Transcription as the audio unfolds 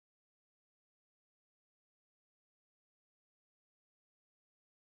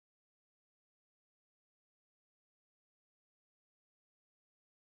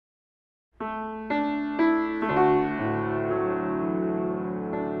My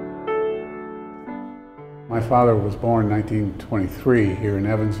father was born in 1923 here in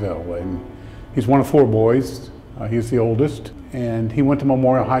Evansville, and he's one of four boys. He's the oldest, and he went to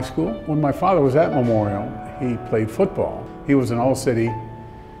Memorial High School. When my father was at Memorial, he played football. He was an all-city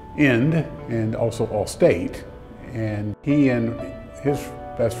end and also all-state, and he and his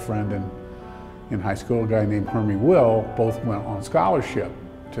best friend in high school, a guy named Hermie Will, both went on scholarship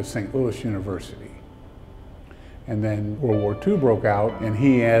to St. Louis University. And then World War II broke out, and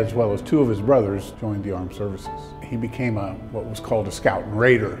he, as well as two of his brothers, joined the armed services. He became what was called a scout and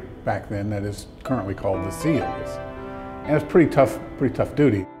raider back then, that is currently called the SEALs. And it's pretty tough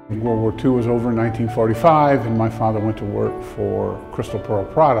duty. World War II was over in 1945, and my father went to work for Crystal Pearl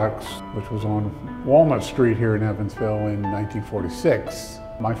Products, which was on Walnut Street here in Evansville in 1946.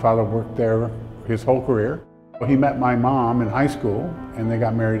 My father worked there his whole career. He met my mom in high school, and they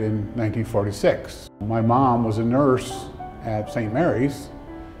got married in 1946. My mom was a nurse at St. Mary's.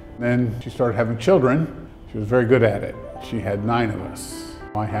 Then she started having children. She was very good at it. She had 9 of us.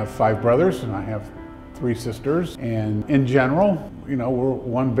 I have 5 brothers, and I have 3 sisters. And in general, you know, we're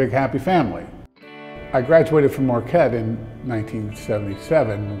one big happy family. I graduated from Marquette in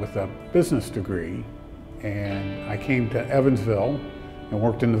 1977 with a business degree, and I came to Evansville and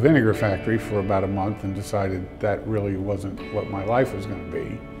worked in the vinegar factory for about a month and decided that really wasn't what my life was going to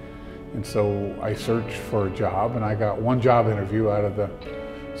be. And so I searched for a job, and I got one job interview out of the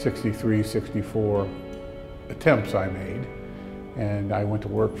 63, 64 attempts I made. And I went to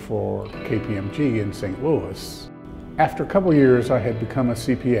work for KPMG in St. Louis. After a couple of years, I had become a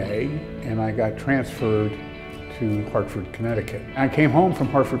CPA, and I got transferred to Hartford, Connecticut. I came home from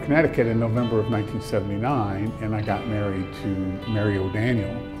Hartford, Connecticut in November of 1979, and I got married to Mary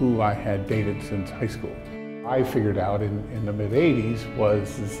O'Daniel, who I had dated since high school. I figured out in the mid-'80s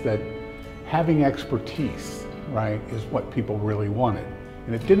was that having expertise, right, is what people really wanted.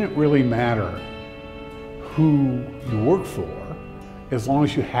 And it didn't really matter who you worked for, as long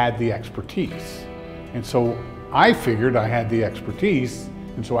as you had the expertise. And so I figured I had the expertise,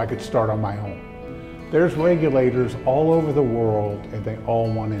 and so I could start on my own. There's regulators all over the world, and they all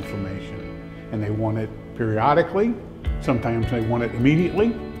want information. And they want it periodically. Sometimes they want it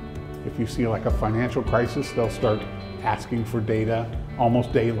immediately. If you see like a financial crisis, they'll start asking for data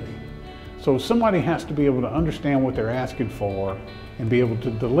almost daily. So somebody has to be able to understand what they're asking for and be able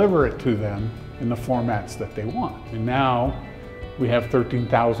to deliver it to them in the formats that they want. And now we have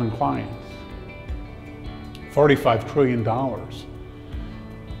 13,000 clients, $45 trillion.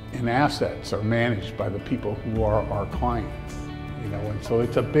 And assets are managed by the people who are our clients, you know, and so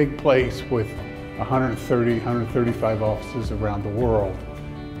it's a big place with 130, 135 offices around the world,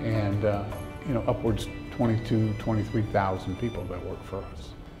 and you know, upwards 22, 23,000 people that work for us.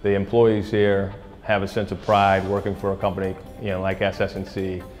 The employees here have a sense of pride working for a company, you know, like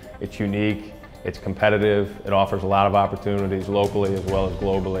SS&C. It's unique, it's competitive, it offers a lot of opportunities locally as well as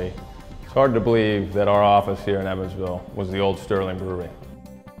globally. It's hard to believe that our office here in Evansville was the old Sterling Brewery.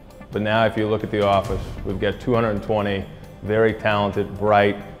 But now if you look at the office, we've got 220 very talented,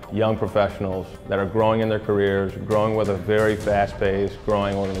 bright, young professionals that are growing in their careers, growing with a very fast-paced,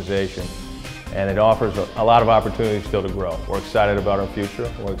 growing organization. And it offers a lot of opportunities still to grow. We're excited about our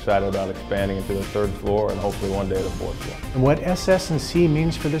future. We're excited about expanding into the 3rd floor and hopefully one day the 4th floor. And what SS&C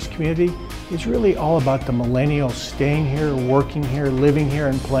means for this community is really all about the millennials staying here, working here, living here,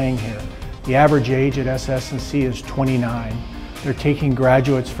 and playing here. The average age at SS&C is 29. They're taking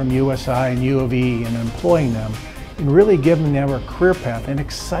graduates from USI and U of E and employing them and really giving them a career path, an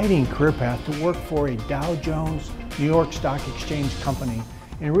exciting career path to work for a Dow Jones, New York Stock Exchange company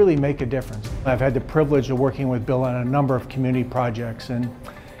and really make a difference. I've had the privilege of working with Bill on a number of community projects, and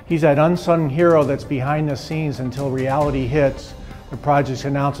he's that unsung hero that's behind the scenes until reality hits, the project's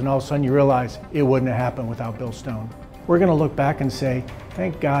announced, and all of a sudden you realize it wouldn't have happened without Bill Stone. We're going to look back and say,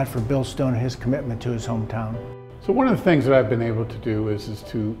 thank God for Bill Stone and his commitment to his hometown. So one of the things that I've been able to do is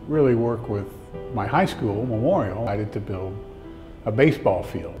to really work with my high school, Memorial. I decided to build a baseball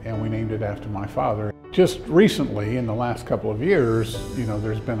field, and we named it after my father. Just recently, in the last couple of years, you know,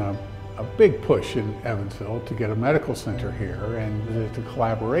 there's been a big push in Evansville to get a medical center here, and it's a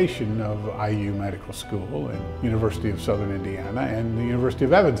collaboration of IU Medical School and University of Southern Indiana and the University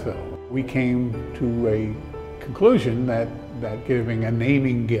of Evansville. We came to a conclusion that giving a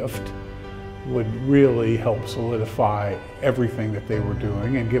naming gift would really help solidify everything that they were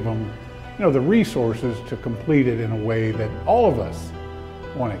doing and give them, you know, the resources to complete it in a way that all of us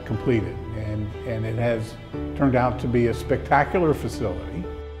want it completed. And it has turned out to be a spectacular facility.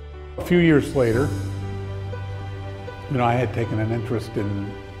 A few years later, you know, I had taken an interest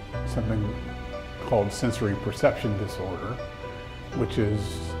in something called sensory perception disorder, which is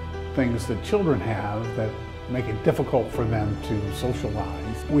things that children have that make it difficult for them to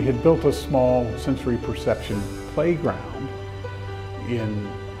socialize. We had built a small sensory perception playground in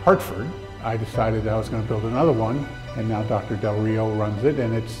Hartford. I decided I was going to build another one, and now Dr. Del Rio runs it,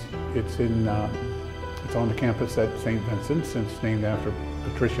 and it's on the campus at St. Vincent's, and it's named after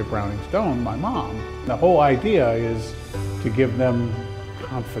Patricia Browning Stone, my mom. The whole idea is to give them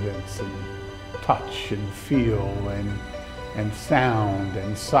confidence and touch and feel and sound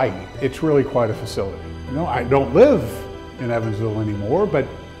and sight. It's really quite a facility. You know, I don't live in Evansville anymore, but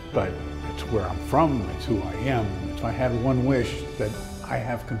it's where I'm from, it's who I am. If I had one wish that I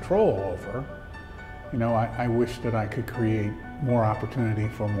have control over, you know, I wish that I could create more opportunity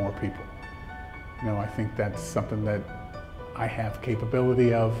for more people. You know, I think that's something that I have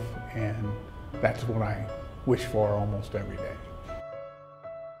capability of, and that's what I wish for almost every day.